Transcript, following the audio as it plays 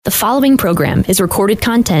The following program is recorded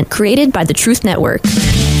content created by the Truth Network.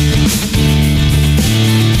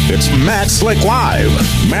 It's Matt Slick Live.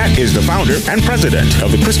 Matt is the founder and president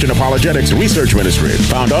of the Christian Apologetics Research Ministry,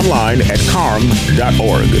 found online at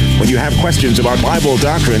carm.org. When you have questions about Bible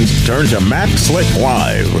doctrines, turn to Matt Slick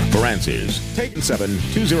Live for answers. Take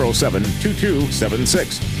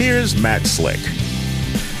 7-207-2276. Here's Matt Slick.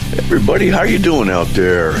 Everybody, how you doing out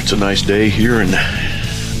there? It's a nice day here in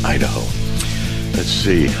Idaho. Let's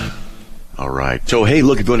see. All right. So, hey,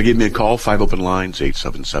 look, if you want to give me a call, 5 open lines,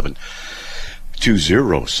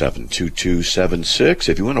 877-207-2276.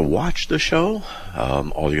 If you want to watch the show,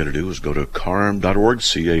 all you got to do is go to carm.org,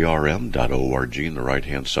 C-A-R-M.org. On the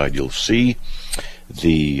right-hand side, you'll see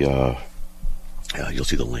the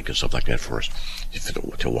link and stuff like that for us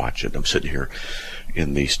to watch it. I'm sitting here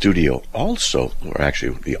in the studio also, or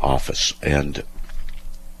actually the office, and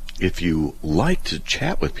if you like to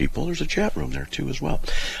chat with people, there's a chat room there too as well.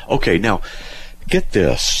 Okay, now get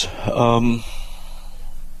this.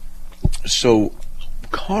 So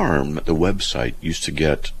CARM, the website, used to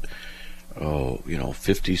get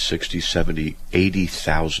 50, 60, 70,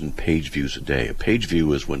 80,000 page views a day. A page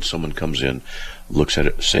view is when someone comes in, looks at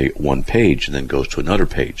it, say one page, and then goes to another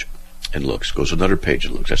page and looks, goes to another page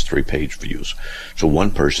and looks. That's 3 page views. So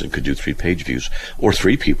one person could do 3 page views, or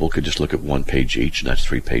 3 people could just look at 1 page each, and that's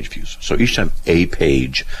 3 page views. So each time a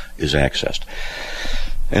page is accessed.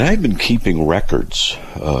 And I've been keeping records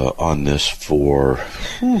on this for,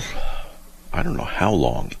 I don't know how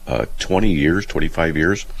long, 20 years, 25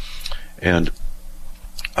 years. And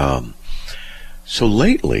so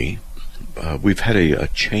lately, we've had a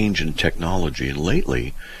change in technology, and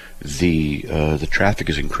lately the traffic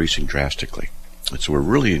is increasing drastically. And so we're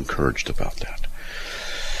really encouraged about that.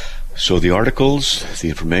 So the articles, the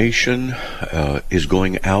information is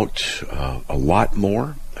going out a lot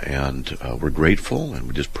more, and we're grateful, and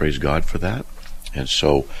we just praise God for that. And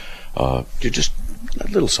so you're just a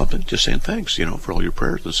little something, just saying thanks, for all your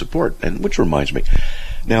prayers and support. And which reminds me,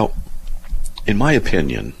 now, in my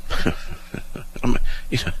opinion,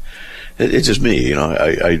 it's just me,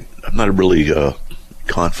 I'm not really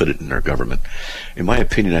confident in our government. In my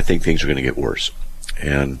opinion, I think things are going to get worse,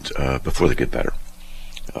 and before they get better.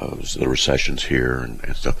 The recession's here and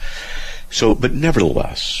stuff. So, but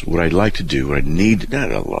nevertheless, what I'd like to do, I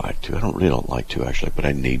don't like to actually, but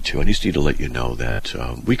I need to let you know that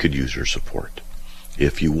we could use your support.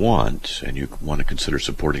 If you want, and you want to consider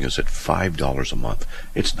supporting us at $5 a month,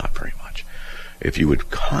 it's not very much. If you would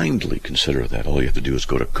kindly consider that, all you have to do is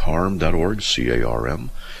go to carm.org, C-A-R-M.org,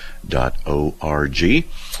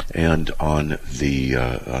 and on the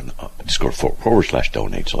just go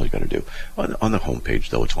 /donate. That's all you got to do. On the homepage,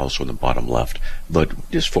 though, it's also in the bottom left. But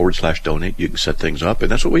just /donate, you can set things up,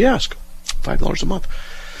 and that's what we ask, $5 a month,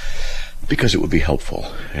 because it would be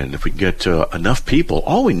helpful. And if we get enough people,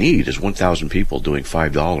 all we need is 1,000 people doing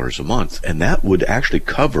 $5 a month, and that would actually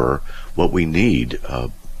cover what we need.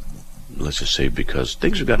 Let's just say, because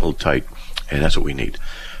things have gotten a little tight, and that's what we need.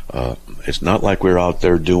 It's not like we're out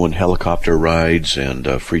there doing helicopter rides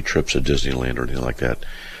and free trips at Disneyland or anything like that.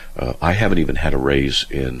 I haven't even had a raise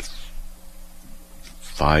in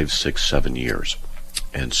 5, 6, 7 years.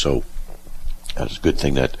 And so it's a good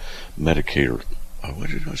thing that Medicare,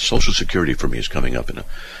 Social Security for me is coming up in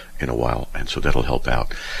a while, and so that'll help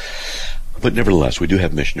out. But nevertheless, we do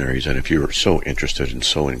have missionaries, and if you're so interested and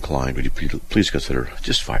so inclined, would you please consider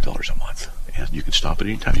just $5 a month? And you can stop at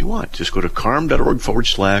any time you want. Just go to carm.org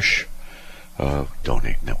 /donate.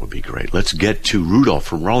 That would be great. Let's get to Rudolph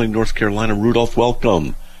from Raleigh, North Carolina. Rudolph,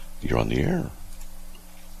 welcome. You're on the air.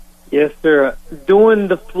 Yes, sir. During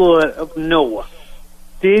the flood of Noah,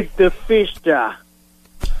 did the fish die?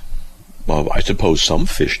 Well, I suppose some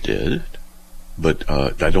fish did, but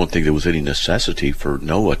I don't think there was any necessity for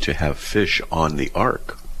Noah to have fish on the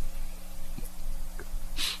ark.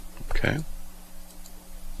 Okay.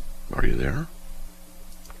 Are you there?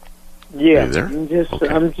 Yeah. Are you there? I'm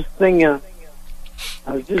just thinking.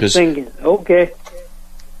 I was just thinking. Okay.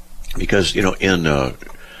 Because in the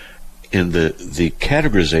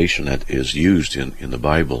categorization that is used in the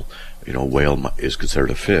Bible, whale is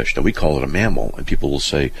considered a fish. Now we call it a mammal, and people will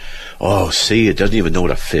say, "Oh, see, it doesn't even know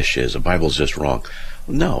what a fish is. The Bible's just wrong."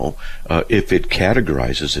 No, if it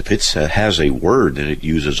categorizes, if it has a word and it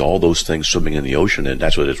uses all those things swimming in the ocean, and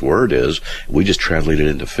that's what its word is, we just translate it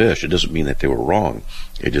into fish. It doesn't mean that they were wrong.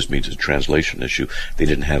 It just means it's a translation issue. They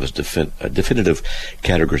didn't have a definitive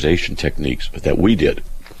categorization techniques that we did,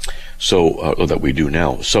 or that we do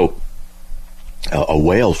now. So a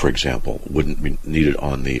whale, for example, wouldn't be needed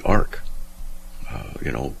on the ark.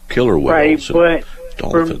 Killer whales, right, and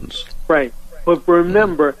dolphins. Right, but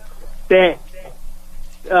remember that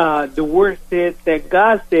the word said that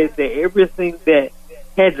God said that everything that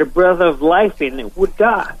had the breath of life in it would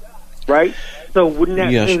die, right? So wouldn't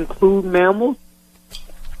that include mammals?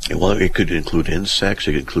 Well, it could include insects,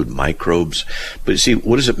 it could include microbes. But see,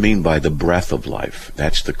 what does it mean by the breath of life?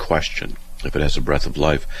 That's the question, if it has a breath of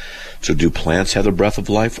life. So do plants have a breath of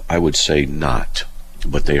life? I would say not,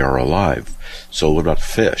 but they are alive. So what about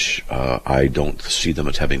fish? I don't see them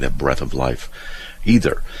as having that breath of life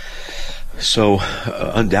either. So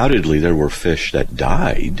undoubtedly there were fish that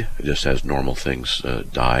died, just as normal things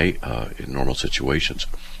die in normal situations.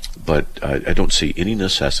 But I don't see any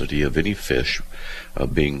necessity of any fish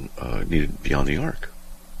being needed to be on the ark.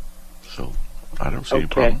 So I don't see any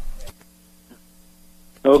problem.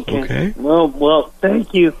 Okay. Well,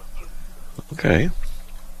 thank you. Okay.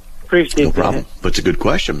 Appreciate no problem. That. But it's a good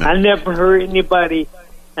question, man. I never heard anybody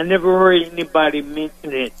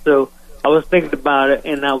mention it, so I was thinking about it,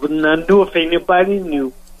 and I knew if anybody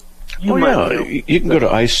knew. You can go to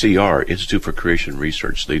ICR, Institute for Creation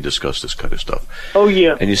Research. They discuss this kind of stuff. Oh,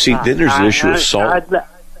 yeah. And you see, then there's the issue of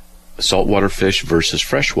saltwater fish versus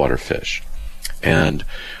freshwater fish. And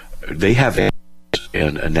they have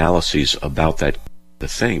analyses about the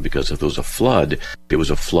thing, because if there was a flood, it was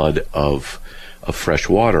a flood of fresh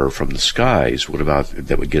water from the skies. What about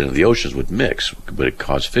that would get into the oceans, would mix, but it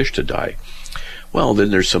caused fish to die? Well,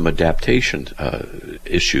 then there's some adaptation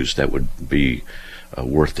issues that would be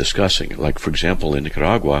worth discussing. Like, for example, in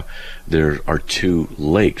Nicaragua, there are two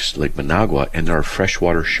lakes, Lake Managua, and there are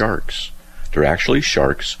freshwater sharks. They're actually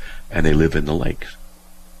sharks, and they live in the lakes.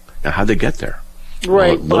 Now, how'd they get there?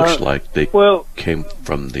 Right. Well, it looks like they came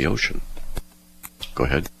from the ocean. Go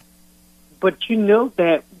ahead. But you know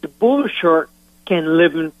that the bull shark can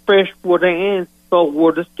live in freshwater and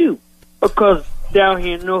saltwater too. Because down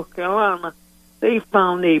here in North Carolina, they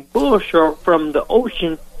found a bull shark from the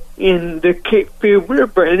ocean in the Cape Fear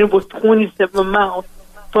River, and it was 27 miles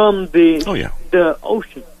from the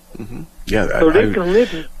ocean. Mm-hmm. Yeah, so they can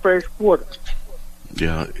live in fresh water.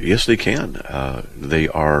 Yeah, yes, they can. They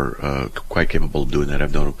are quite capable of doing that.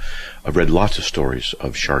 I've read lots of stories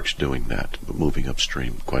of sharks doing that, moving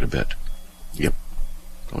upstream quite a bit. Yep.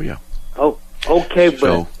 Oh, yeah. Oh, okay,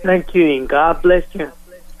 but thank you, and God bless you.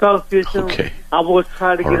 Talk to you soon. Okay. I will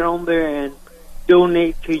try to get on there and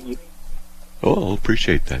donate to you. Oh, I'll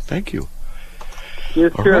appreciate that. Thank you.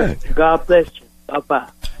 Yes, sir. Right. God bless you. Bye-bye.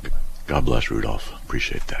 God bless, Rudolph.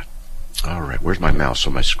 Appreciate that. All right. Where's my mouse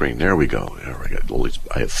on my screen? There we go.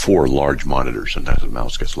 I have 4 large monitors, and the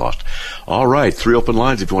mouse gets lost. All right. 3 open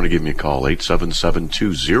lines if you want to give me a call.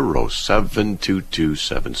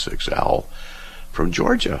 877-207-2276. Al from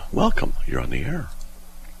Georgia. Welcome. You're on the air.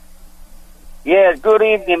 Yes, good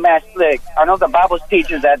evening, Matt Slick. I know the Bible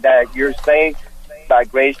teaches that you're saved by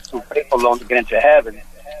grace through faith alone to get into heaven.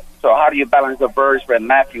 So how do you balance the verse from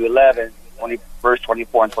Matthew 11, verse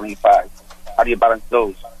 24 and 25? How do you balance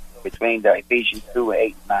those between the Ephesians 2, 8,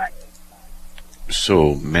 and 9?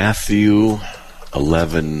 So Matthew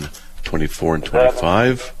 11, 24 and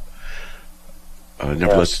 25.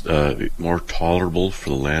 Nevertheless, more tolerable for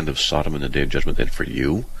the land of Sodom in the day of judgment than for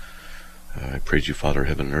you. I praise you, Father of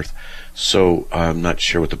heaven and earth. So I'm not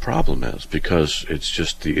sure what the problem is, because it's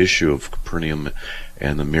just the issue of Capernaum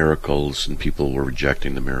and the miracles, and people were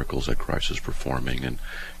rejecting the miracles that Christ is performing, and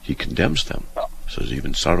he condemns them. So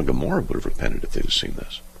even Sodom and Gomorrah would have repented if they'd have seen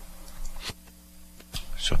this.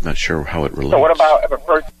 So I'm not sure how it relates. So what about if a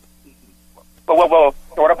person? So what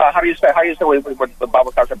about how do you say what the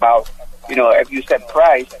Bible talks about? You know, if you accept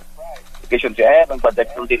Christ, you get into heaven, but then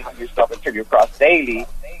you deny yourself and take your cross daily.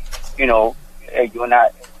 You know, you're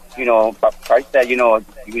not. You know, Christ said, you know,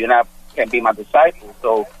 can't be my disciple.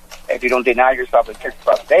 So if you don't deny yourself and take your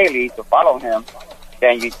cross daily to follow Him,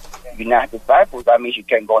 then you're not disciples. That means you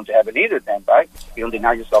can't go into heaven either. Then, right? If you don't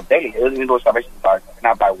deny yourself daily, it doesn't mean those salvation is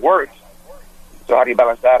not by works. So how do you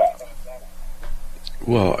balance that out?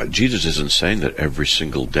 Well, Jesus isn't saying that every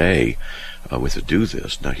single day we have to do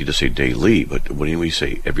this. Now, he does say daily, but when we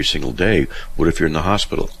say every single day, what if you're in the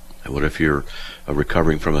hospital? What if you're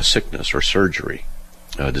recovering from a sickness or surgery?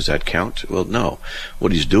 Does that count? Well, no.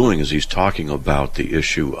 What he's doing is he's talking about the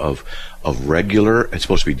issue of regular, it's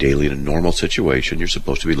supposed to be daily in a normal situation. You're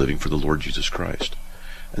supposed to be living for the Lord Jesus Christ.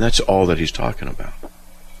 And that's all that he's talking about.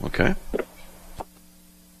 Okay?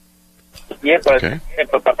 Yeah, but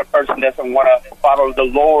if a person doesn't want to follow the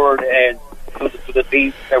Lord and do the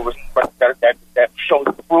things that shows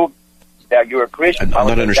the proof that you're a Christian, I'm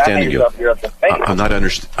not understanding you. I'm not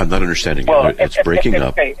understanding you. It's breaking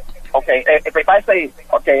up. Okay. If I say, if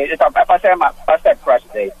I say Christ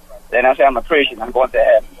today, then I say I'm a Christian, I'm going to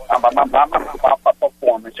heaven.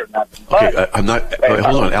 performance or nothing. Okay, I'm not.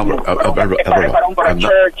 Hold on,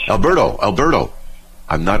 Alberto.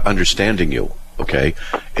 I'm not understanding you. Okay,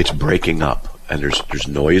 it's breaking up, and there's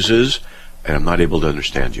noises, and I'm not able to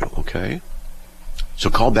understand you. Okay, so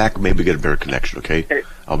call back, maybe get a better connection. Okay,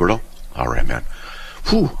 Alberto. All right, man.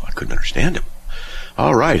 Whew, I couldn't understand him.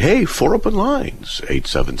 All right, hey, 4 open lines,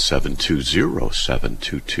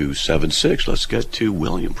 877-207-2276. Let's get to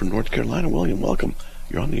William from North Carolina. William, welcome.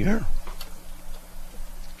 You're on the air.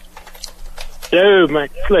 Hello, Matt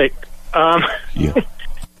Slick. Yeah.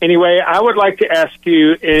 Anyway, I would like to ask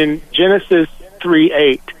you, in Genesis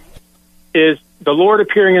 3:8, is the Lord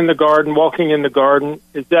appearing in the garden, walking in the garden,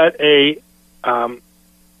 is that is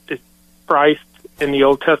Christ in the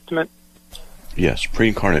Old Testament? Yes,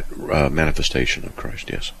 pre-incarnate manifestation of Christ,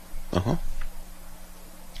 yes.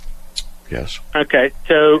 Yes. Okay,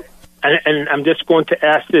 so, and I'm just going to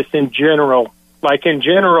ask this in general. Like in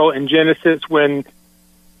general, in Genesis, when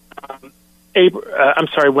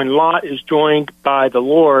when Lot is joined by the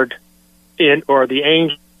Lord, or the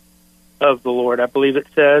angel of the Lord, I believe it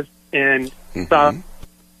says, in Sodom,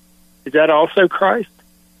 is that also Christ?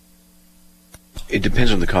 It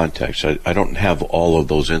depends on the context. I don't have all of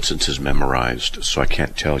those instances memorized, so I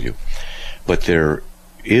can't tell you. But there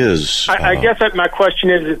is... I guess that my question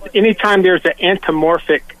is anytime there's an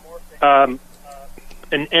anthropomorphic,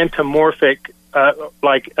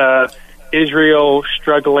 like Israel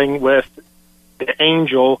struggling with the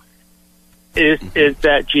angel, is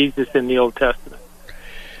that Jesus in the Old Testament?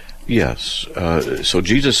 Yes. So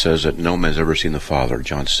Jesus says that no man's ever seen the Father,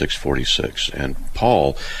 John 6:46. And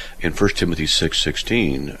Paul, in 1 Timothy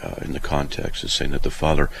 6:16, in the context, is saying that the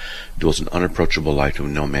Father dwells in unapproachable light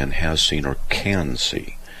whom no man has seen or can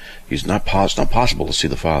see. It's not possible to see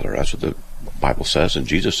the Father. That's what the Bible says, and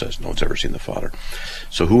Jesus says no one's ever seen the Father.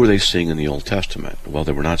 So who were they seeing in the Old Testament? Well,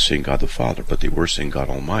 they were not seeing God the Father, but they were seeing God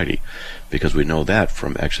Almighty, because we know that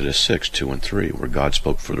from Exodus 6:2-3, where God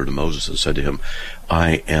spoke further to Moses and said to him,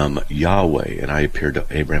 I am Yahweh, and I appeared to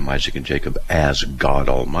Abraham, Isaac, and Jacob as God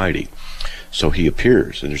Almighty. So he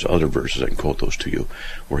appears, and there's other verses I can quote those to you,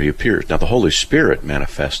 where he appears. Now the Holy Spirit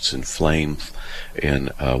manifests in flame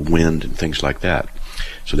and wind and things like that.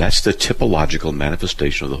 So that's the typological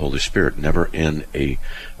manifestation of the Holy Spirit, never in a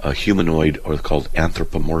humanoid or called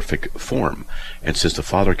anthropomorphic form. And since the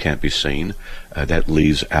Father can't be seen, that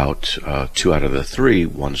leaves out 2 out of the 3.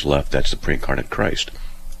 One's left. That's the pre-incarnate Christ.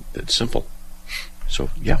 It's simple. So,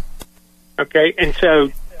 yeah. Okay, and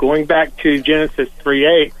so going back to Genesis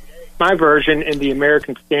 3:8, my version in the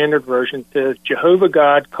American Standard Version says, Jehovah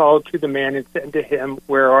God called to the man and said to him,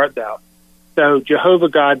 where art thou? So Jehovah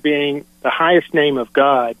God being the highest name of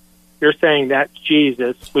God, you're saying that's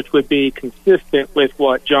Jesus, which would be consistent with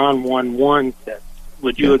what John 1:1 says.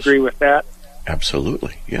 Would you agree with that?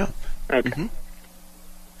 Absolutely, yeah. Okay.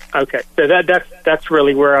 Okay, so that's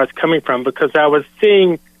really where I was coming from, because I was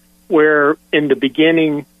seeing where in the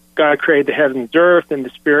beginning God created the heavens and earth, and the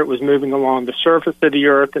Spirit was moving along the surface of the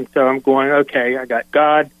earth, and so I'm going, okay, I got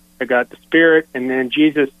God, I got the Spirit, and then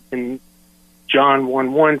Jesus in John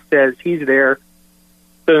 1:1 says he's there.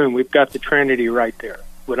 Boom, we've got the Trinity right there.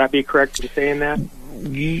 Would I be correct in saying that?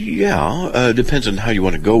 Yeah, depends on how you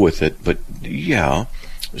want to go with it, but yeah.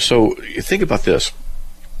 So think about this.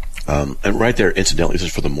 And right there, incidentally, this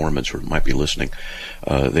is for the Mormons who might be listening.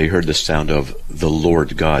 They heard the sound of the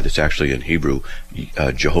Lord God. It's actually in Hebrew,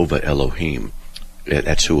 Jehovah Elohim.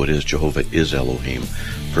 That's who it is. Jehovah is Elohim.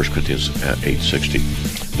 1 Corinthians 8:60.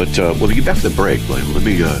 But we'll get back to the break. Let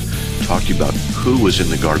me talk to you about who was in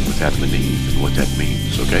the garden with Adam and Eve and what that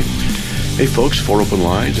means, okay? Hey, folks, 4 open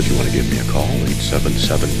lines. If you want to give me a call,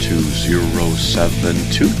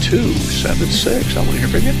 877-207-2276. I want to hear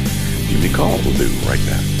from you. Give me a call. We'll be right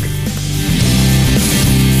back.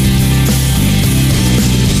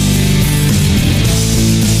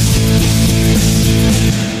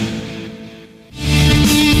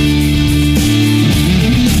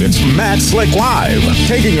 Matt Slick Live,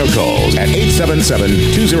 taking your calls at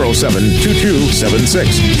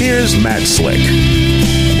 877-207-2276. Here's Matt Slick.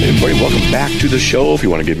 Hey everybody, welcome back to the show. If you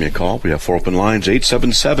want to give me a call, we have 4 open lines,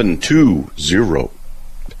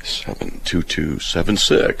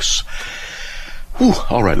 877-207-2276.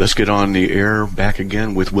 All right, let's get on the air back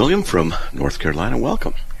again with William from North Carolina.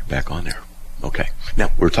 Welcome. You're back on there. Okay. Now,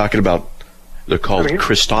 we're talking about, they're called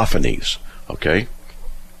Christophanies. Okay?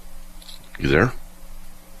 You there?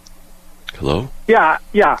 Hello? Yeah.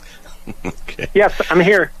 Okay. Yes, I'm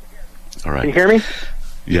here. All right. Can you hear me?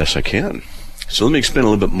 Yes, I can. So let me explain a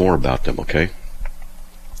little bit more about them, okay?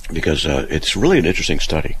 Because it's really an interesting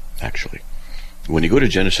study, actually. When you go to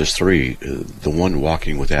Genesis 3, the one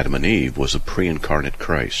walking with Adam and Eve was a pre-incarnate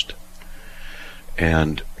Christ.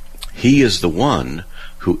 And he is the one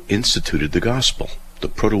who instituted the gospel, the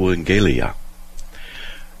proto-evangelia.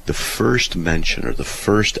 The first mention, or the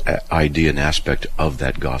first idea and aspect of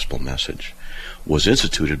that gospel message, was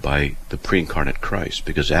instituted by the pre-incarnate Christ,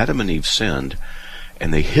 because Adam and Eve sinned,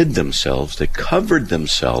 and they hid themselves, they covered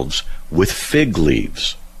themselves with fig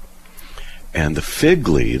leaves. And the fig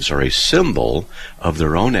leaves are a symbol of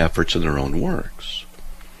their own efforts and their own works.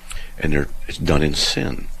 And it's done in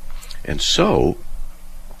sin. And so,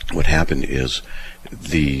 what happened is,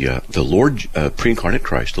 the Lord, pre-incarnate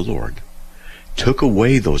Christ, the Lord, took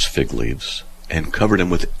away those fig leaves and covered them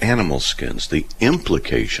with animal skins. The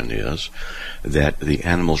implication is that the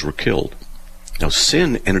animals were killed. Now,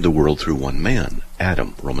 sin entered the world through one man,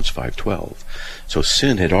 Adam, Romans 5:12. So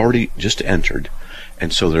sin had already just entered,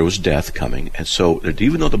 and so there was death coming. And so,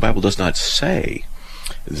 even though the Bible does not say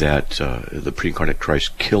that the pre-incarnate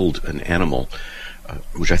Christ killed an animal,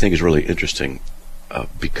 which I think is really interesting,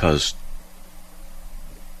 because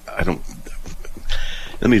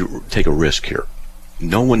let me take a risk here.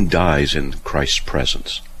 No one dies in Christ's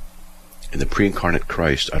presence. In the pre-incarnate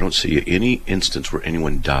Christ, I don't see any instance where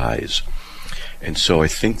anyone dies. And so I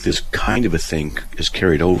think this kind of a thing is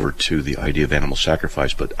carried over to the idea of animal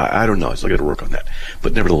sacrifice, but I don't know. I've got to work on that.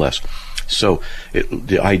 But nevertheless, so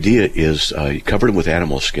the idea is you covered them with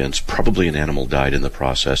animal skins. Probably an animal died in the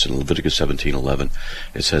process. In Leviticus 17:11,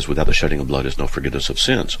 it says, without the shedding of blood is no forgiveness of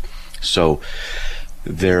sins. So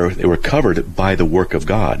they were covered by the work of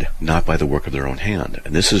God, not by the work of their own hand.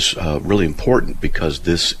 And this is really important, because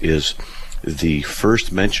this is the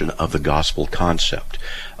first mention of the gospel concept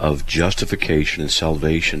of justification and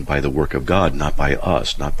salvation by the work of God, not by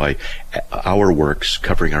us, not by our works,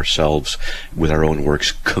 covering ourselves with our own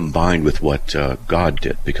works combined with what God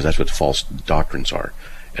did, because that's what false doctrines are.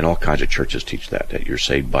 And all kinds of churches teach that you're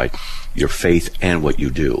saved by your faith and what you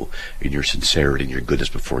do, in your sincerity and your goodness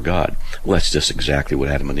before God. Well, that's just exactly what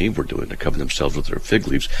Adam and Eve were doing. They covered themselves with their fig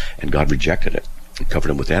leaves, and God rejected it. He covered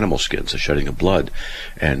them with animal skins, the shedding of blood,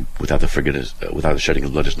 and without the shedding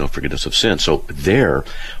of blood is no forgiveness of sin. So there,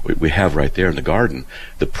 we have right there in the garden,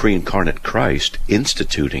 the pre-incarnate Christ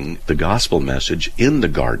instituting the gospel message in the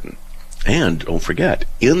garden. And don't forget,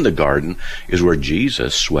 in the garden is where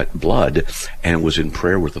Jesus sweat blood and was in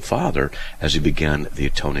prayer with the Father as he began the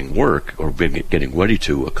atoning work, or getting ready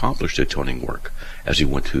to accomplish the atoning work as he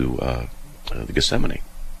went to the Gethsemane.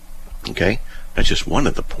 Okay? That's just one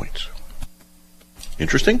of the points.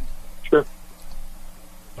 Interesting? Sure.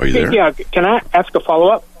 Are you there? Yeah. Can I ask a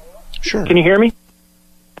follow-up? Sure. Can you hear me?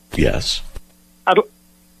 Yes. I'd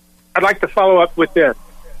like to follow up with this.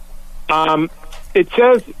 It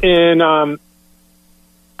says in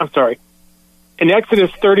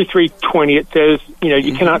Exodus 33:20, it says,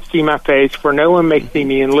 you cannot see my face, for no one may see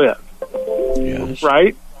me and live. Yes.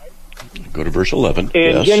 Right? Go to verse 11.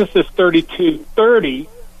 In Genesis 32:30,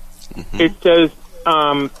 it says,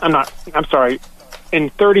 in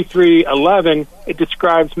 33:11, it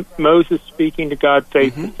describes Moses speaking to God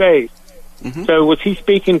face to face. So was he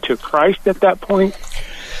speaking to Christ at that point?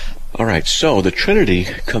 All right, so the Trinity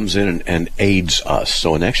comes in and aids us.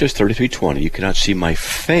 So in Exodus 33:20, you cannot see my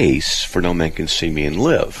face, for no man can see me and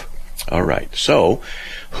live. All right, so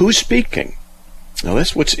who's speaking? Now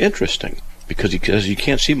that's what's interesting, because he says you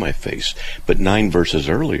can't see my face. But 9 verses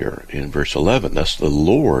earlier, in verse 11, thus the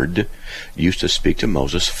Lord used to speak to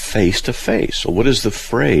Moses face to face. So what does the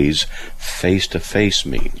phrase face to face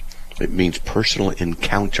mean? It means personal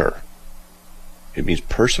encounter. It means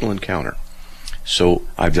personal encounter. So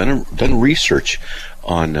I've done research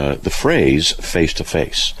on the phrase face to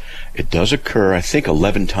face. It does occur, I think,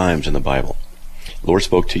 11 times in the Bible. The Lord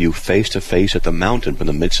spoke to you face to face at the mountain from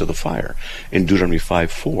the midst of the fire, in Deuteronomy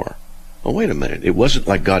 5:4. Oh, wait a minute. It wasn't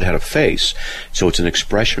like God had a face. So it's an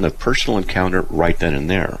expression of personal encounter right then and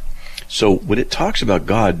there. So when it talks about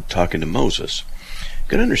God talking to Moses,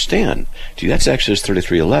 you can understand. See, that's Exodus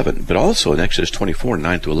 33:11. But also in Exodus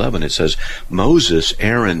 24:9-11, it says, Moses,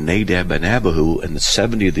 Aaron, Nadab, and Abihu, and the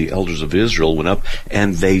 70 of the elders of Israel went up,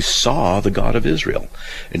 and they saw the God of Israel.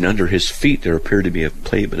 And under his feet there appeared to be a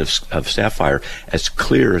pavement of sapphire, as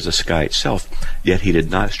clear as the sky itself. Yet he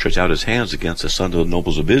did not stretch out his hands against the sons of the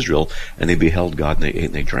nobles of Israel, and they beheld God, and they ate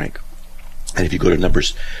and they drank. And if you go to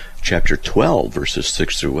Numbers chapter 12, verses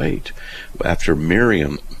 6-8, after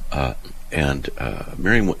Miriam and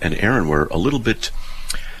Aaron were a little bit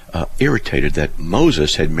irritated that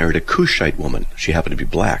Moses had married a Cushite woman. She happened to be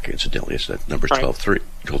black, incidentally. It's that Numbers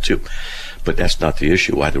 12:2. But that's not the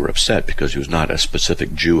issue why they were upset, because he was not a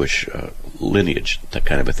specific Jewish lineage, that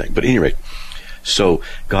kind of a thing. But at any rate, So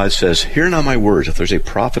God says, hear now my words. If there's a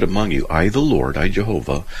prophet among you, I, the Lord, I,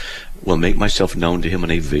 Jehovah, will make myself known to him in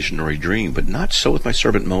a vision or a dream. But not so with my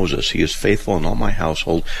servant Moses. He is faithful in all my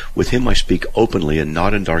household. With him I speak openly and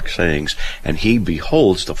not in dark sayings, and he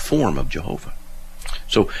beholds the form of Jehovah.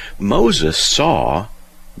 So Moses saw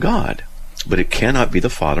God, but it cannot be the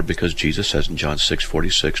Father, because Jesus says in John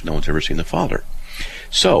 6:46, no one's ever seen the Father.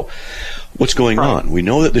 So, what's going on? We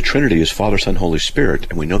know that the Trinity is Father, Son, Holy Spirit,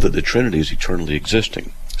 and we know that the Trinity is eternally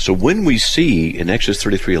existing. So when we see in Exodus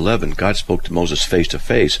 33:11, God spoke to Moses face to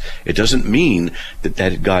face, it doesn't mean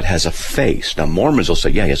that God has a face. Now, Mormons will say,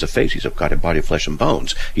 yeah, he has a face. He's got a body of flesh and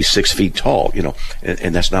bones. He's 6 feet tall,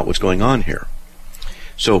 and that's not what's going on here.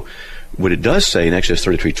 So, what it does say in Exodus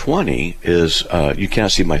 33:20 is, you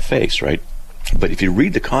can't see my face, right? But if you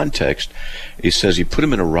read the context, it says he put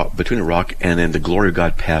him in a rock, between a rock, and then the glory of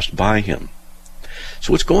God passed by him.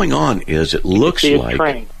 So what's going on is it looks like...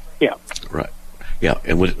 train. Yeah. Right. Yeah,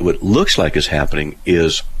 and what it looks like is happening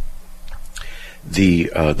is the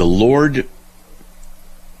Lord...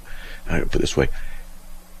 I put it this way.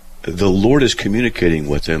 The Lord is communicating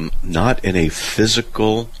with him, not in a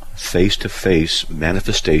physical, face-to-face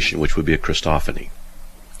manifestation, which would be a Christophany,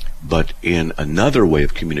 but in another way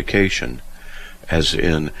of communication, as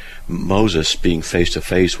in Moses being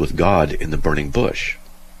face-to-face with God in the burning bush.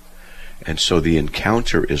 And so the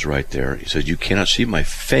encounter is right there. He says, you cannot see my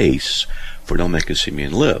face, for no man can see me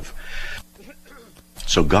and live.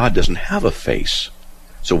 So God doesn't have a face.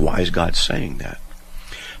 So why is God saying that?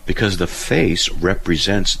 Because the face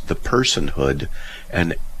represents the personhood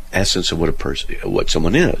and essence of what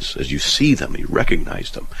someone is. As you see them, you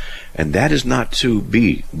recognize them. And that is not to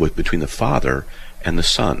be between the Father and the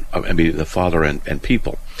Son, the Father and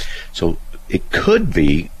people. So it could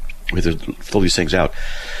be, we have to fill these things out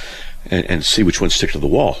and see which ones stick to the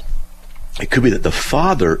wall. It could be that the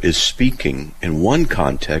Father is speaking in one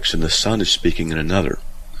context and the Son is speaking in another,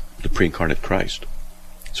 the pre-incarnate Christ.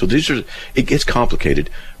 So it gets complicated,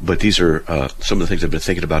 but these are some of the things I've been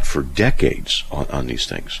thinking about for decades on these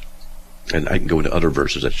things. And I can go into other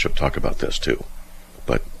verses that should talk about this too.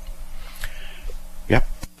 But, yeah.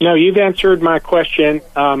 No, you've answered my question.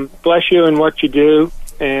 Bless you in what you do,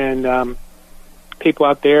 and people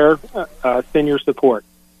out there, send your support.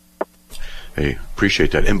 Hey,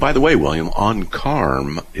 appreciate that. And by the way, William, on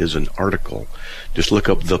CARM is an article. Just look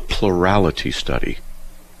up the plurality study.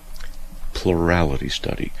 Plurality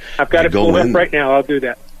study. I've got it pulled up right now. I'll do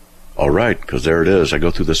that. All right, because there it is. I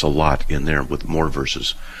go through this a lot in there with more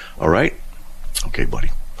verses. All right? Okay,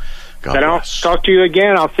 buddy. God bless. I'll talk to you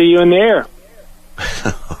again. I'll see you in the air.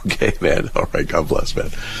 Okay, man. All right. God bless,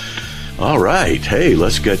 man. All right. Hey,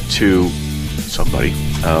 let's get to somebody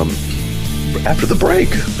after the break.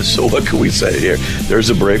 So what can we say here? There's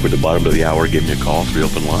a break at the bottom of the hour. Give me a call. 3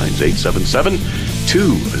 open lines,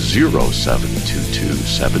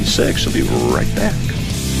 877-207-2276. I'll be right back.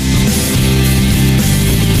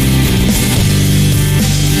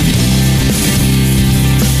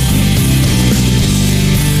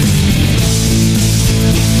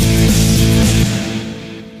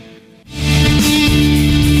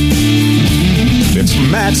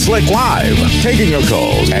 Matt Slick Live, taking your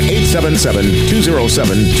calls at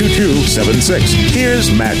 877-207-2276.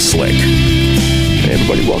 Here's Matt Slick. Hey,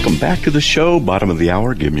 everybody, welcome back to the show. Bottom of the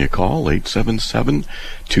hour, give me a call,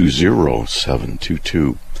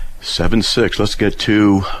 877-207-2276. Let's get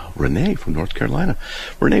to Renee from North Carolina.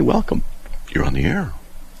 Renee, welcome. You're on the air.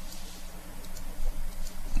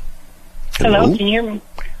 Hello, can you hear me?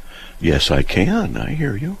 Yes, I can. I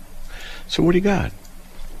hear you. So what do you got?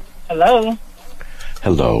 Hello?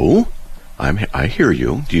 Hello? I hear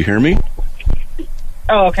you. Do you hear me?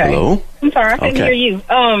 Oh, okay. Hello? I'm sorry, I couldn't hear you.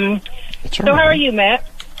 So how are you, Matt?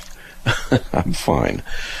 I'm fine,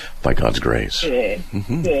 by God's grace. Good.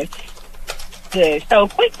 Mm-hmm. Good. So,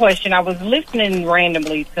 quick question. I was listening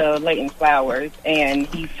randomly to Leighton Flowers, and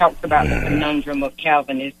he talks about the conundrum of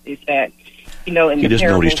Calvin is that, in he the doesn't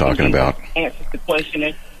know what he's talking about. Answers the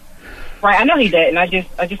question. Right, I know he doesn't. I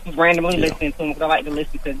just was randomly listening to him because I like to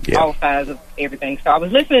listen to all sides of everything. So I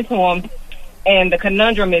was listening to him, and the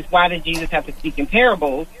conundrum is, why did Jesus have to speak in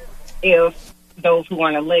parables if those who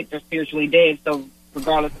aren't elect are spiritually dead? So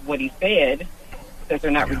regardless of what he said, because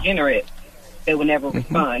they're not regenerate, they will never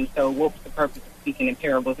respond. So what was the purpose of speaking in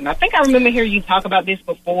parables? And I think I remember hearing you talk about this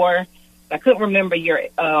before. I couldn't remember your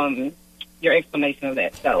explanation of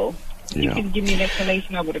that. So if you can give me an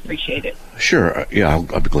explanation, I would appreciate it. Sure. I'll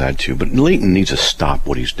be glad to. But Leighton needs to stop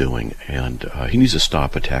what he's doing, and he needs to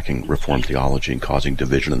stop attacking Reformed theology and causing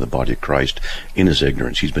division in the body of Christ in his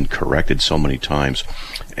ignorance. He's been corrected so many times.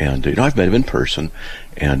 And, I've met him in person,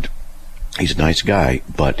 and He's a nice guy,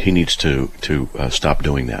 but he needs to stop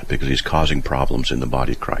doing that because he's causing problems in the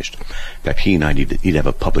body of Christ. In fact, he and I need to have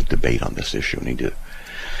a public debate on this issue and need to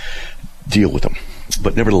deal with him.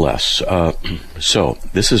 But nevertheless, so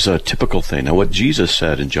this is a typical thing. Now, what Jesus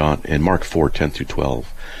said in Mark 4:10-12,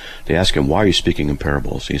 they ask him, why are you speaking in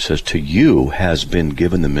parables? He says, to you has been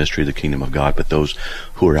given the mystery of the kingdom of God, but those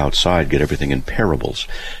who are outside get everything in parables,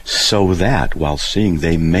 so that while seeing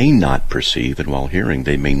they may not perceive, and while hearing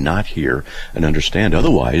they may not hear and understand.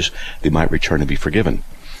 Otherwise, they might return and be forgiven.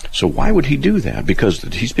 So why would he do that? Because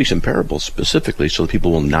he speaks in parables specifically so that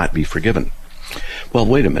people will not be forgiven. Well,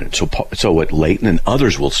 wait a minute. So what Leighton and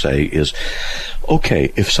others will say is,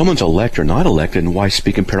 okay, if someone's elect or not elected, why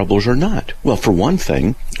speak in parables or not? Well, for one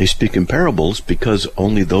thing, they speak in parables because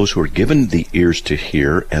only those who are given the ears to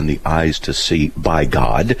hear and the eyes to see by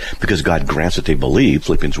God, because God grants that they believe,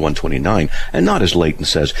 Philippians 1:29, and not, as Leighton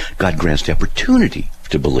says, God grants the opportunity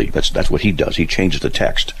to believe. That's what he does. He changes the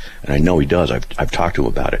text, and I know he does. I've talked to him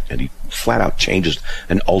about it, and he flat out changes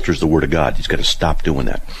and alters the Word of God. He's got to stop doing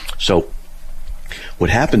that. So what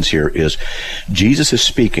happens here is Jesus is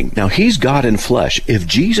speaking. Now, he's God in flesh. If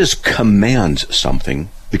Jesus commands something,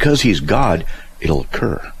 because he's God, it'll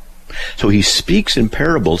occur. So he speaks in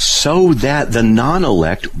parables so that the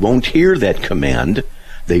non-elect won't hear that command.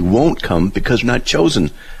 They won't come because they're not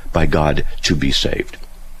chosen by God to be saved.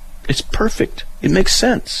 It's perfect. It makes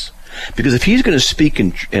sense. Because if he's going to speak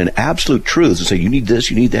in absolute truths and say, you need this,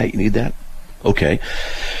 you need that, you need that, okay,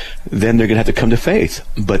 then they're going to have to come to faith.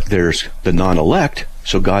 But there's the non-elect,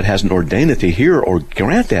 so God hasn't ordained that they hear or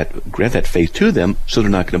grant that faith to them, so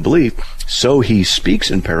they're not going to believe. So he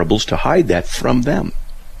speaks in parables to hide that from them.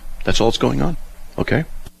 That's all that's going on. Okay?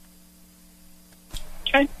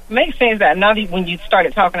 Okay. Makes sense that now that when you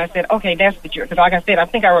started talking, I said, okay, that's what you're, because like I said, I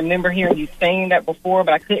think I remember hearing you saying that before,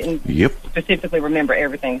 but I couldn't specifically remember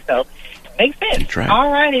everything. So makes sense. Right.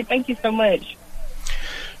 All righty. Thank you so much.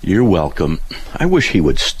 You're welcome. I wish he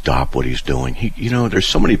would stop what he's doing. There's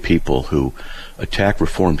so many people who attack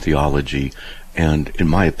Reformed theology, and in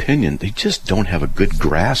my opinion, they just don't have a good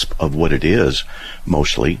grasp of what it is,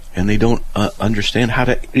 mostly, and they don't understand how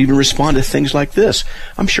to even respond to things like this.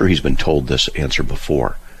 I'm sure he's been told this answer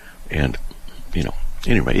before, and,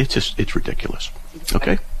 anyway, it's ridiculous.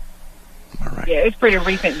 Okay? All right. Yeah, it's pretty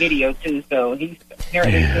recent video, too, so he's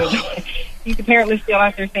apparently still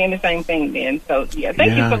out there saying the same thing then. So,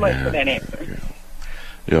 thank you so much for that answer.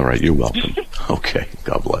 Yeah. All right, you're welcome. Okay,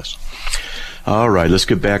 God bless. All right, let's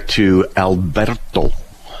get back to Alberto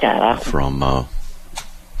from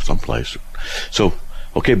someplace. So,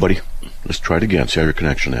 okay, buddy, let's try it again. See how your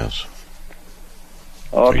connection is.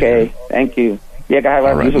 Okay, thank you. Yeah, guys,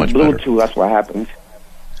 I use Bluetooth. Better. That's what happens.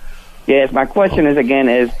 Yes, my question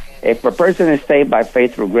is if a person is saved by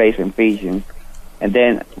faith through grace in Ephesians, and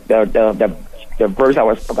then the verse I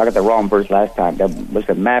got the wrong verse last time. That was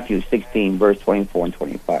in Matthew 16, verse 24 and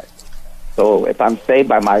 25. So if I'm saved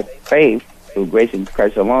by my faith through grace in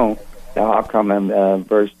Christ alone, then how come in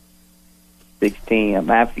verse 16 of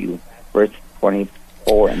Matthew, verse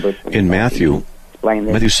 24 and verse 25? In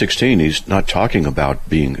Matthew 16, he's not talking about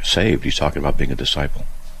being saved. He's talking about being a disciple.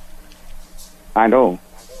 I know.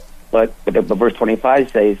 But verse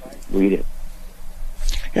 25 says, read it.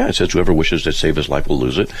 Yeah, it says, whoever wishes to save his life will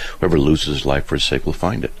lose it. Whoever loses his life for his sake will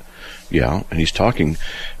find it. Yeah, and he's talking,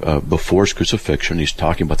 before his crucifixion, he's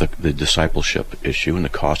talking about the discipleship issue and the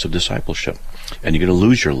cost of discipleship. And you're going to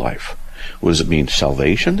lose your life. What does it mean?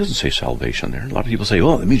 Salvation? It doesn't say salvation there. A lot of people say,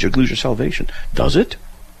 it means you're going to lose your salvation. Does it?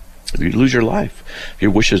 If you lose your life. If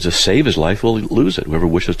your wishes to save his life will lose it. Whoever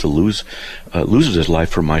wishes to loses his life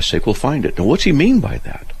for my sake will find it. Now, what's he mean by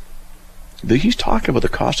that? He's talking about the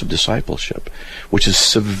cost of discipleship, which is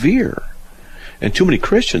severe. And too many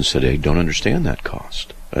Christians today don't understand that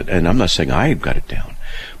cost. And I'm not saying I've got it down,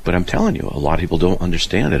 but I'm telling you, a lot of people don't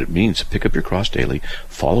understand that it means to pick up your cross daily,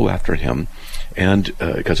 follow after him, and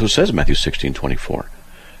because it says in Matthew 16:24.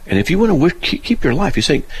 And if you want to keep your life,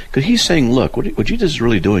 because he's saying, look, what Jesus is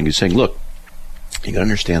really doing, he's saying, look, you got to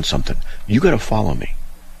understand something. You got to follow me.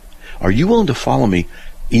 Are you willing to follow me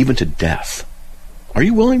even to death? Are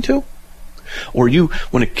you willing to? Or you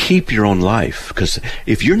want to keep your own life? Because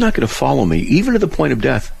if you're not going to follow me, even to the point of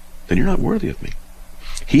death, then you're not worthy of me.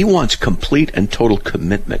 He wants complete and total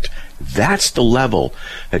commitment. That's the level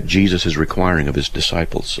that Jesus is requiring of his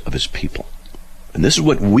disciples, of his people. And this is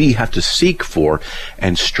what we have to seek for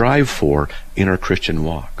and strive for in our Christian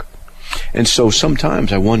walk. And so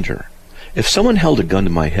sometimes I wonder, if someone held a gun to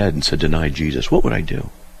my head and said, deny Jesus, what would I do?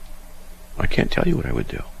 I can't tell you what I would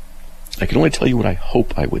do. I can only tell you what I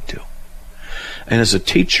hope I would do. And as a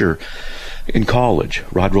teacher in college,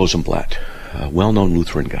 Rod Rosenblatt, a well-known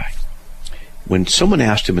Lutheran guy, when someone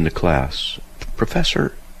asked him in the class,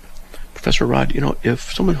 Professor Rod,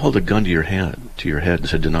 if someone held a gun to your head and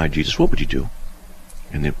said, deny Jesus, what would you do?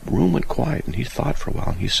 And the room went quiet, and he thought for a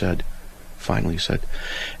while, and he finally said,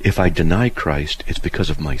 if I deny Christ, it's because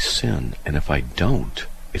of my sin, and if I don't,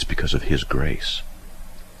 it's because of his grace.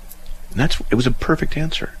 And it was a perfect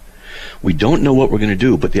answer. We don't know what we're going to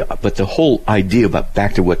do, but the whole idea about,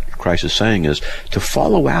 back to what Christ is saying, is to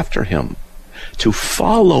follow after him. To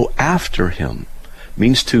follow after him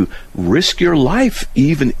means to risk your life,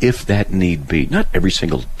 even if that need be. Not every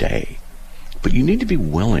single day, but you need to be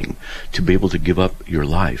willing to be able to give up your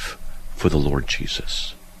life for the Lord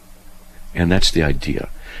Jesus. And that's the idea.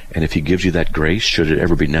 And if he gives you that grace, should it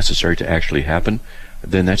ever be necessary to actually happen,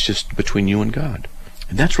 then that's just between you and God.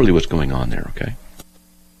 And that's really what's going on there, okay?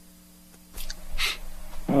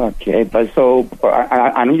 Okay, but so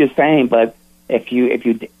I know you're saying, but if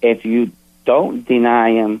you don't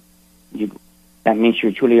deny him, that means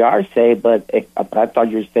you truly are saved. But I thought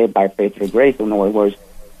you were saved by faith through grace. In other words,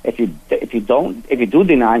 if you do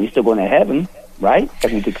deny him, you're still going to heaven, right?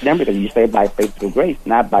 If you remember, because you're saved by faith through grace,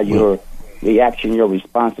 not by your reaction, your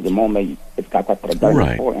response to the moment it's got to put a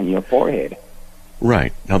gun in your forehead.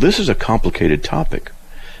 Right. Now, this is a complicated topic,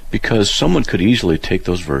 because someone could easily take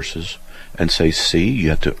those verses and say, see, you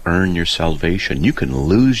have to earn your salvation. You can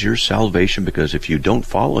lose your salvation because if you don't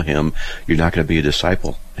follow him, you're not going to be a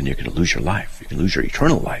disciple, and you're going to lose your life. You can lose your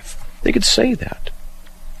eternal life. They could say that.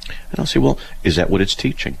 And I'll say, well, is that what it's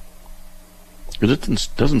teaching? Because it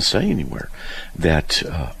doesn't say anywhere that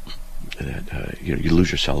you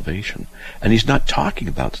lose your salvation. And he's not talking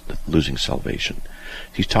about losing salvation.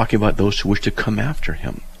 He's talking about those who wish to come after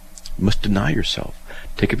him. You must deny yourself.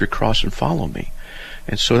 Take up your cross and follow me.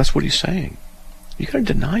 And so that's what he's saying. You got to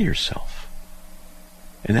deny yourself,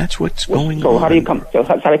 and that's what's going on. So how do you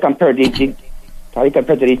compare these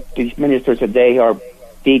ministers today who are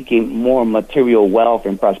seeking more material wealth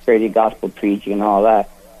and prosperity gospel preaching and all that?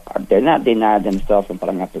 They're not denying themselves and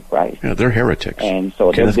following after Christ. Yeah, they're heretics. And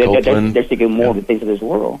so they're seeking more of the things of this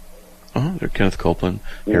world. They're Kenneth Copeland,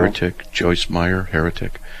 heretic. Joyce Meyer,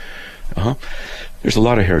 heretic. There's a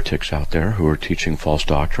lot of heretics out there who are teaching false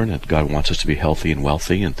doctrine that God wants us to be healthy and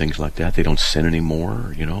wealthy and things like that. They don't sin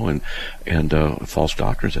anymore, and false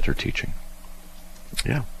doctrines that they're teaching.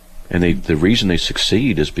 Yeah. And the reason they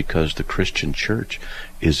succeed is because the Christian church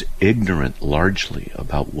is ignorant largely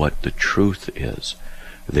about what the truth is.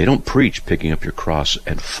 They don't preach picking up your cross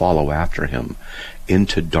and follow after him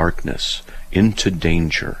into darkness, into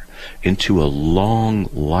danger, into a long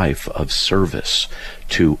life of service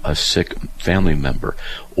to a sick family member,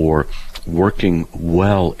 or working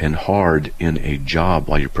well and hard in a job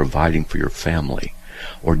while you're providing for your family,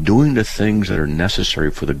 or doing the things that are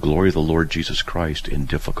necessary for the glory of the Lord Jesus Christ in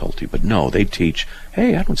difficulty. But no, they teach,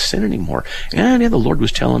 hey, I don't sin anymore. And the Lord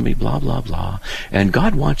was telling me blah, blah, blah. And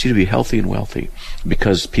God wants you to be healthy and wealthy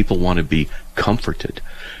because people want to be comforted.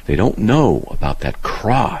 They don't know about that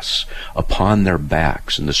cross upon their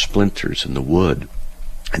backs and the splinters and the wood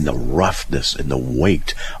and the roughness and the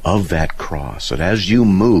weight of that cross. That as you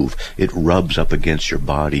move, it rubs up against your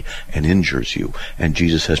body and injures you. And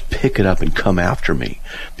Jesus says, pick it up and come after me.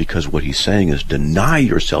 Because what he's saying is, deny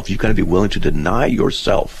yourself. You've got to be willing to deny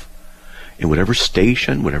yourself in whatever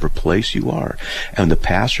station, whatever place you are. And the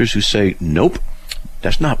pastors who say, nope,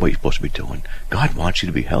 that's not what you're supposed to be doing. God wants you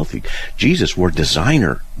to be healthy. Jesus wore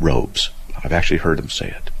designer robes. I've actually heard him say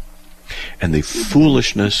it. And the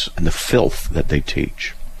foolishness and the filth that they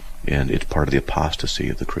teach. And it's part of the apostasy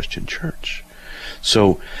of the Christian church.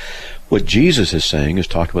 So what Jesus is saying is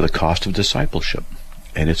talking about the cost of discipleship.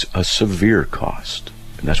 And it's a severe cost.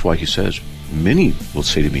 And that's why he says, many will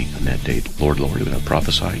say to me on that day, Lord, Lord, do I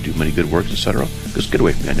prophesy, do many good works, etc.? Just get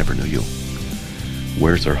away from me, I never knew you.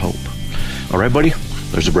 Where's their hope? All right, buddy?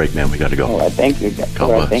 There's a break, man. We got to go. All right, thank you.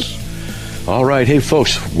 God bless. All right, hey,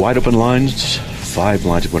 folks, wide open lines. 5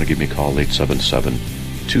 lines. If you want to give me a call,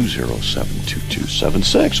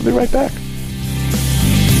 877-207-2276. I'll be right back.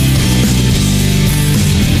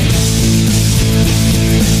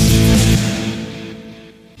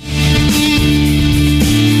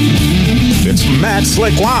 It's Matt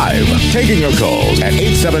Slick Live, taking your calls at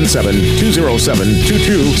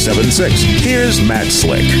 877-207-2276. Here's Matt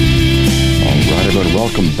Slick. All right, everyone,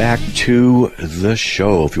 welcome back to the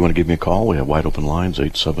show. If you want to give me a call, we have wide open lines,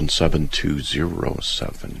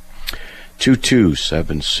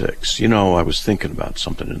 877-207-2276. You know, I was thinking about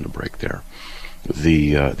something in the break there,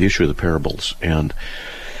 the issue of the parables, and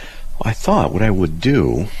I thought what I would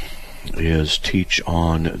do is teach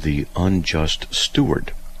on the unjust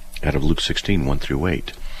steward out of Luke 16,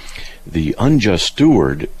 1-8. The unjust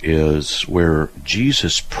steward is where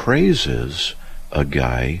Jesus praises a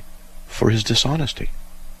guy for his dishonesty.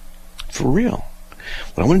 For real.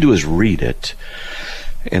 What I want to do is read it,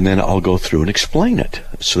 and then I'll go through and explain it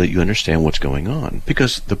so that you understand what's going on.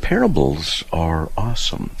 Because the parables are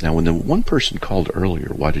awesome. Now, when the one person called earlier,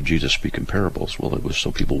 why did Jesus speak in parables? Well, it was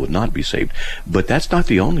so people would not be saved. But that's not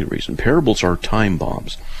the only reason. Parables are time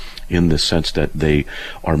bombs in the sense that they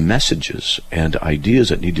are messages and ideas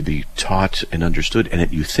that need to be taught and understood, and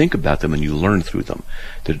that you think about them and you learn through them.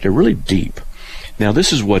 They're really deep. Now,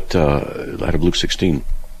 this is what, out of Luke 16,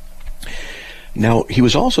 now, he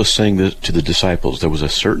was also saying this to the disciples. There was a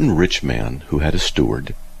certain rich man who had a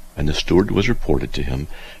steward, and the steward was reported to him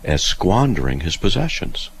as squandering his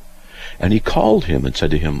possessions. And he called him and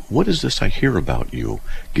said to him, "What is this I hear about you?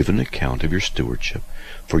 Give an account of your stewardship,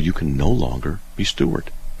 for you can no longer be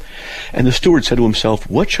steward." And the steward said to himself,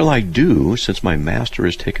 "What shall I do, since my master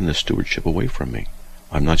has taken the stewardship away from me?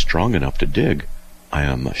 I'm not strong enough to dig. I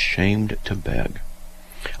am ashamed to beg.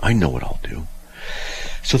 I know what I'll do,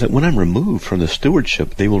 so that when I'm removed from the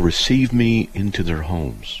stewardship, they will receive me into their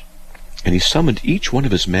homes." And he summoned each one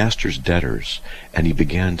of his master's debtors, and he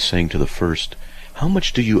began saying to the first, "How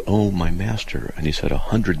much do you owe my master?" And he said,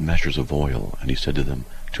 100 measures of oil. And he said to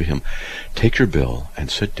him, "Take your bill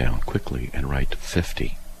and sit down quickly and write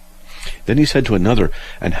 50. Then he said to another,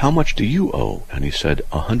 "And how much do you owe?" And he said,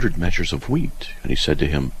 100 measures of wheat. And he said to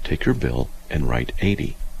him, "Take your bill and write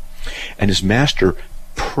 80. And his master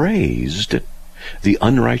praised the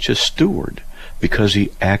unrighteous steward, because he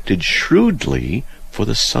acted shrewdly, for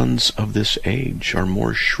the sons of this age are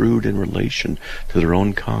more shrewd in relation to their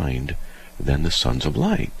own kind than the sons of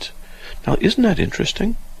light." Now, isn't that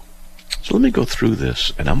interesting? So let me go through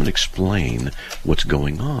this, and I'm going to explain what's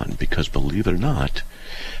going on, because believe it or not,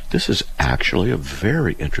 this is actually a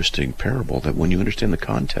very interesting parable that when you understand the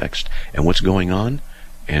context and what's going on,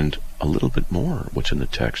 and a little bit more what's in the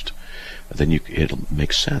text, then it'll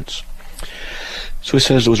make sense. So it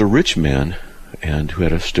says there was a rich man and who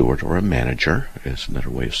had a steward, or a manager, is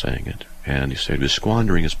another way of saying it. And he said he was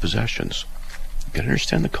squandering his possessions. You got to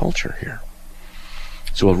understand the culture here.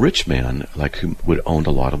 So a rich man, who would own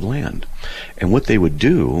a lot of land. And what they would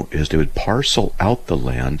do is they would parcel out the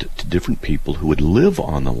land to different people who would live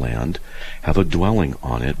on the land, have a dwelling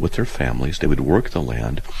on it with their families. They would work the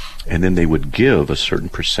land, and then they would give a certain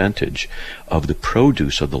percentage of the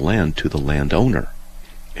produce of the land to the landowner.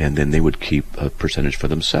 And then they would keep a percentage for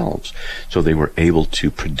themselves. So they were able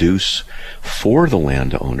to produce for the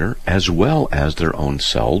landowner as well as their own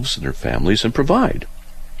selves and their families, and provide.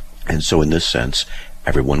 And so in this sense,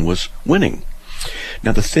 everyone was winning.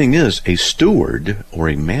 Now the thing is, a steward or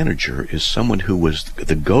a manager is someone who was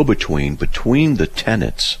the go-between between the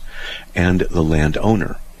tenants and the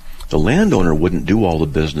landowner. The landowner wouldn't do all the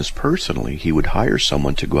business personally. He would hire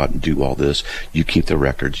someone to go out and do all this. You keep the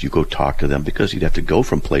records, you go talk to them, because he'd have to go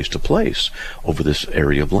from place to place over this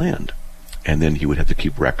area of land. And then he would have to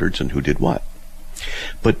keep records and who did what.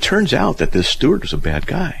 But it turns out that this steward was a bad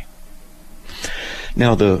guy.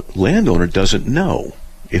 Now the landowner doesn't know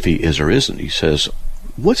if he is or isn't. He says,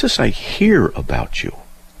 "What's this I hear about you?"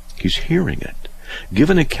 He's hearing it. "Give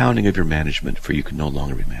an accounting of your management, for you can no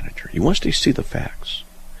longer be manager." He wants to see the facts.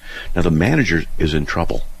 Now the manager is in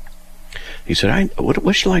trouble. He said,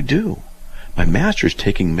 what shall I do? My master is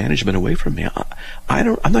taking management away from me.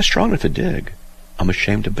 I'm not strong enough to dig. I'm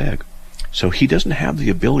ashamed to beg. So he doesn't have the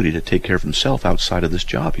ability to take care of himself outside of this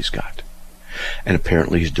job he's got. And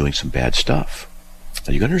apparently he's doing some bad stuff.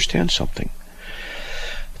 Now you got to understand something.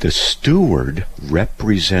 The steward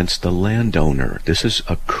represents the landowner. This is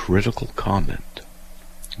a critical comment.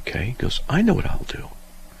 Okay? He goes, "I know what I'll do,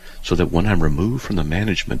 so that when I'm removed from the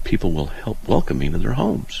management, people will help welcome me into their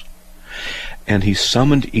homes." And he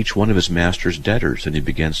summoned each one of his master's debtors, and he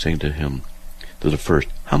began saying to him, to the first,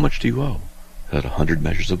 "How much do you owe?" He had 100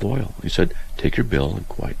 measures of oil. He said, "Take your bill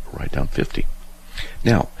and write down 50.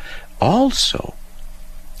 Now, also,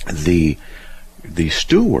 the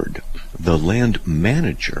steward, the land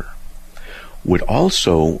manager, would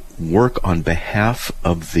also work on behalf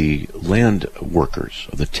of the land workers,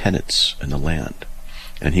 of the tenants in the land.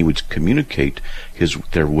 And he would communicate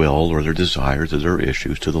their will or their desires or their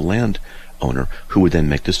issues to the landowner, who would then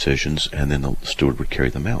make decisions, and then the steward would carry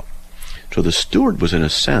them out. So the steward was, in a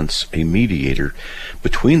sense, a mediator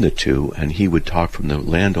between the two, and he would talk from the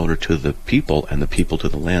landowner to the people and the people to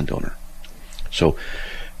the landowner. So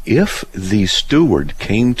if the steward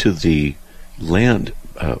came to the land,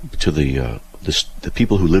 to the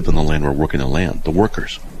people who lived on the land, were working the land, the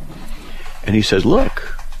workers, and he says,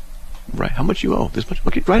 "Look, right, how much you owe? This much.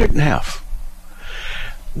 Okay, write it in half."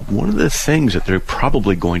 One of the things that they're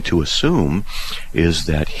probably going to assume is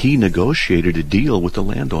that he negotiated a deal with the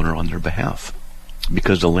landowner on their behalf.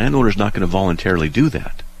 because the landowner's not going to voluntarily do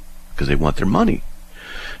that because they want their money.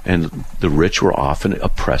 And the rich were often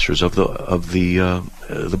oppressors of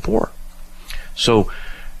the poor. So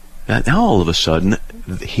now all of a sudden,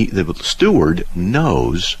 the steward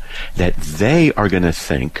knows that they are going to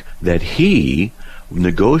think that he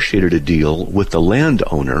negotiated a deal with the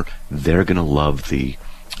landowner. They're going to love the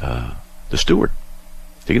steward.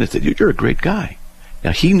 They're going to think, you're a great guy.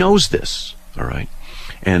 Now he knows this, all right?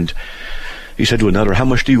 And he said to another, how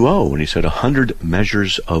much do you owe? And he said, 100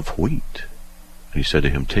 measures of wheat. And he said to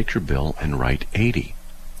him, take your bill and write 80.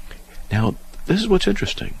 Now, this is what's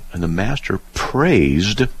interesting. And the master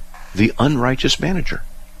praised the unrighteous manager.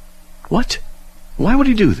 What? Why would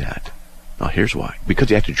he do that? Now, here's why. Because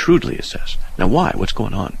he acted shrewdly, it says. Now, why? What's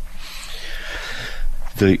going on?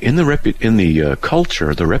 In the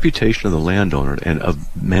culture, the reputation of the landowner and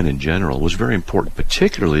of men in general was very important,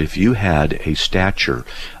 particularly if you had a stature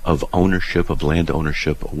of ownership, of land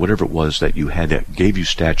ownership, or whatever it was that you had that gave you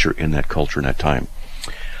stature in that culture in that time.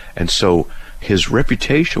 And so his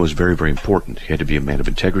reputation was very, very important. He had to be a man of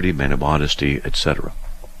integrity, a man of honesty, etc.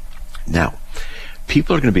 Now,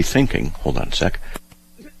 people are going to be thinking, hold on a sec.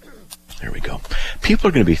 There we go. People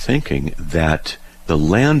are going to be thinking that the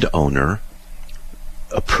landowner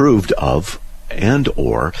approved of and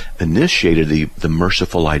or initiated the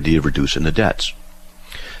merciful idea of reducing the debts.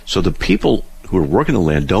 So the people who are working the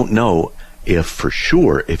land don't know if for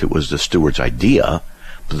sure if it was the steward's idea,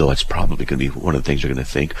 though it's probably going to be one of the things they're going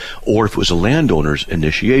to think, or if it was a landowner's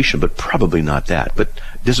initiation, but probably not that. But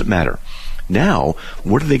it doesn't matter. Now,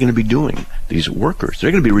 what are they going to be doing, these workers?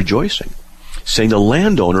 They're going to be rejoicing, saying the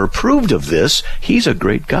landowner approved of this. He's a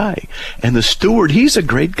great guy. And the steward, he's a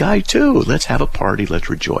great guy too. Let's have a party. Let's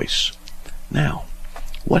rejoice. Now,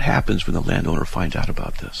 what happens when the landowner finds out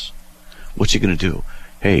about this? What's he going to do?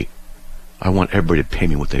 Hey, I want everybody to pay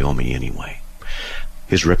me what they owe me anyway.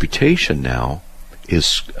 His reputation now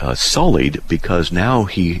is sullied because now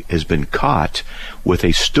he has been caught with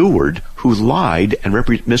a steward who lied and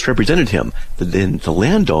misrepresented him. Then the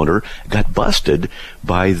landowner got busted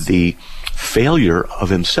by the failure of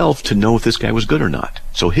himself to know if this guy was good or not.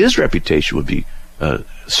 So his reputation would be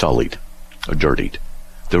sullied or dirtied.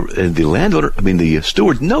 The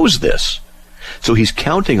steward knows this. So he's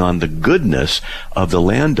counting on the goodness of the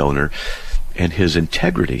landowner and his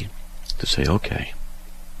integrity to say, okay,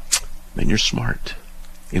 man, you're smart.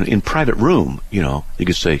 In private room, you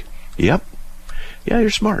could say, yep, yeah, you're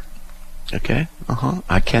smart. Okay,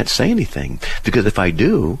 I can't say anything because if I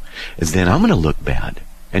do, then I'm going to look bad.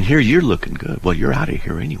 And here you're looking good. Well, you're out of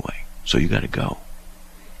here anyway, so you got to go.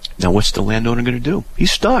 Now, what's the landowner going to do?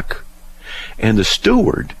 He's stuck. And the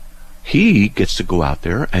steward, he gets to go out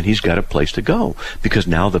there and he's got a place to go because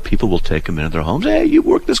now the people will take him into their homes. Hey, you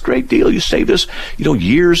worked this great deal. You saved us,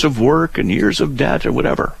 years of work and years of debt or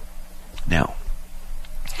whatever. Now,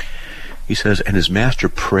 he says, and his master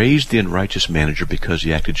praised the unrighteous manager because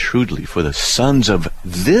he acted shrewdly, for the sons of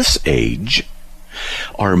this age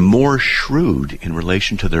are more shrewd in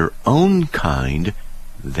relation to their own kind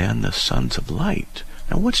than the sons of light.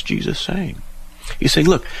 Now, what's Jesus saying? He's saying,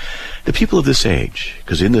 look, the people of this age,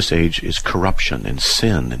 because in this age is corruption and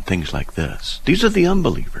sin and things like this. These are the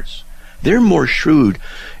unbelievers. They're more shrewd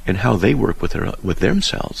in how they work with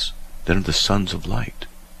themselves than are the sons of light.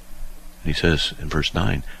 And he says in verse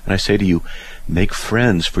 9, and I say to you, make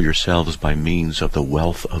friends for yourselves by means of the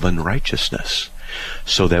wealth of unrighteousness,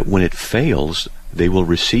 so that when it fails, they will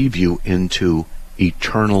receive you into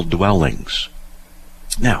eternal dwellings.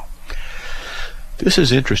 Now, this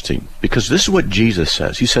is interesting because this is what Jesus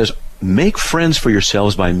says. He says, make friends for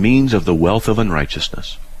yourselves by means of the wealth of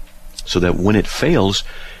unrighteousness, so that when it fails,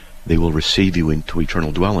 they will receive you into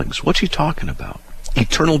eternal dwellings. What's he talking about?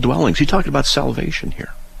 Eternal dwellings. He's talking about salvation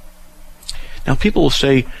here. Now, people will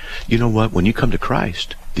say, you know what, when you come to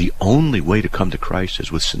Christ, the only way to come to Christ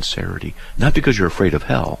is with sincerity. Not because you're afraid of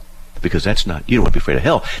hell, because you don't want to be afraid of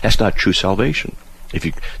hell. That's not true salvation.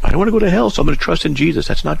 I don't want to go to hell, so I'm going to trust in Jesus.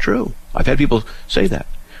 That's not true. I've had people say that.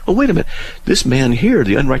 Well, wait a minute. This man here,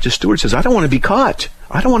 the unrighteous steward, says, I don't want to be caught.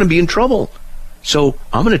 I don't want to be in trouble. So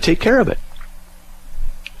I'm going to take care of it.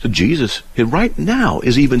 So Jesus, right now,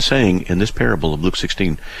 is even saying in this parable of Luke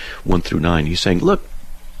 16, 1 through 9, he's saying, look,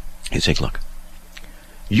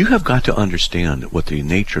 you have got to understand what the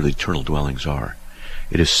nature of the eternal dwellings are.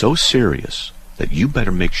 It is so serious that you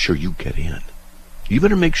better make sure you get in. You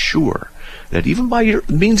better make sure that even by your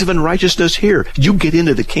means of unrighteousness here, you get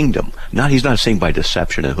into the kingdom. He's not saying by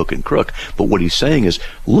deception and hook and crook, but what he's saying is,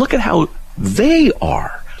 look at how they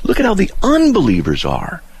are. Look at how the unbelievers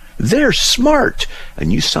are. They're smart.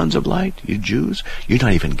 And you sons of light, you Jews, you're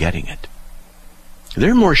not even getting it.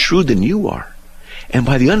 They're more shrewd than you are. And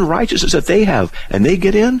by the unrighteousness that they have, and they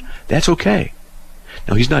get in, that's okay.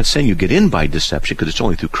 Now, he's not saying you get in by deception because it's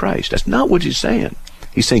only through Christ. That's not what he's saying.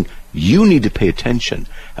 He's saying you need to pay attention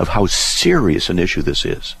of how serious an issue this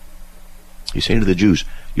is. He's saying to the Jews,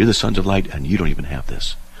 you're the sons of light, and you don't even have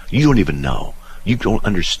this. You don't even know. You don't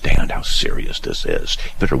understand how serious this is.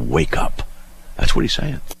 You better wake up. That's what he's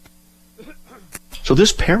saying. So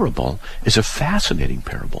this parable is a fascinating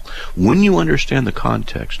parable. When you understand the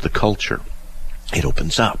context, the culture, it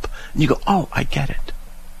opens up. And you go, oh, I get it.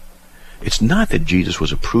 It's not that Jesus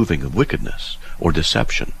was approving of wickedness or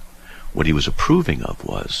deception. What he was approving of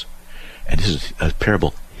was, and this is a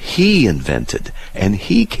parable he invented and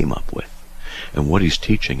he came up with. And what he's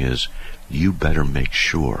teaching is, you better make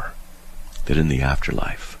sure that in the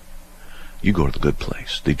afterlife, you go to the good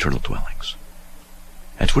place, the eternal dwellings.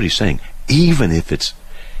 That's what he's saying. Even if it's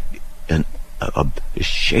in a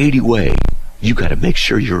shady way, you got to make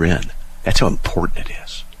sure you're in. That's how important it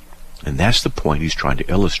is. And that's the point he's trying to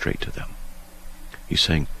illustrate to them. He's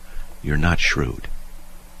saying, you're not shrewd.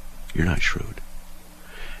 You're not shrewd.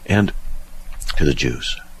 And to the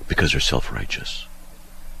Jews, because they're self-righteous.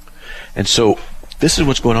 And so, this is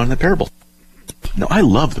what's going on in the parable. Now, I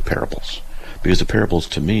love the parables, because the parables,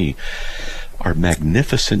 to me, are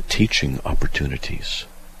magnificent teaching opportunities.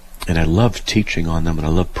 And I love teaching on them, and I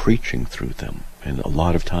love preaching through them. And a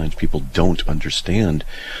lot of times people don't understand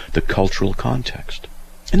the cultural context.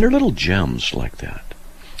 And they're little gems like that.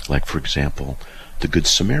 Like, for example, the Good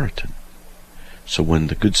Samaritan. So when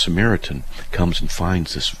the Good Samaritan comes and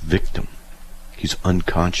finds this victim, he's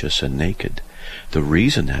unconscious and naked. The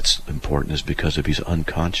reason that's important is because if he's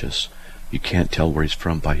unconscious, you can't tell where he's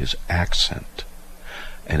from by his accent.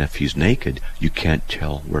 And if he's naked, you can't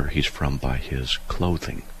tell where he's from by his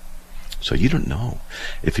clothing. So you don't know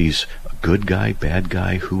if he's a good guy, bad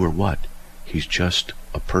guy, who or what. He's just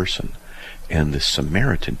a person. And the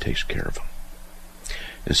Samaritan takes care of him.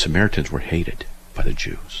 And Samaritans were hated by the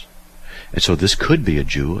Jews. And so this could be a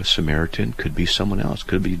Jew, a Samaritan, could be someone else,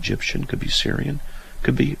 could be Egyptian, could be Syrian,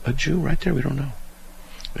 could be a Jew right there, we don't know.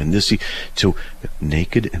 And this, so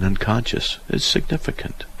naked and unconscious is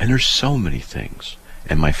significant. And there's so many things.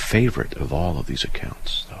 And my favorite of all of these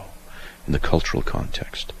accounts, though, in the cultural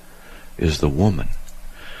context, is the woman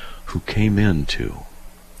who came into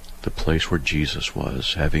the place where Jesus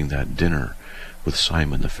was, having that dinner with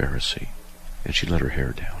Simon the Pharisee, and she let her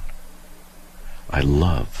hair down. I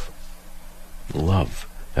love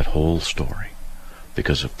that whole story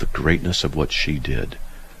because of the greatness of what she did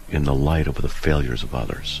in the light of the failures of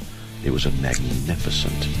others. It was a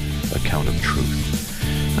magnificent account of truth.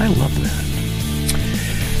 I love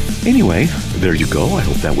that. Anyway, there you go. I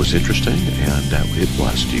hope that was interesting and that it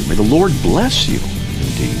blessed you. May the Lord bless you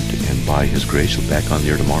indeed, and by His grace, we'll be back on the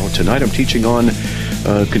air tomorrow. Tonight I'm teaching on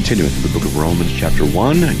continuing the book of Romans chapter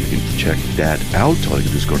 1, and you can check that out. All you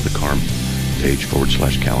can do is go to the CARM page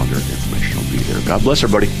 /calendar. Information will be there. God bless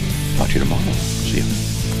everybody. Talk to you tomorrow. See you.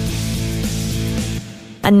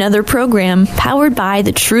 Another program powered by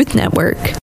the Truth Network.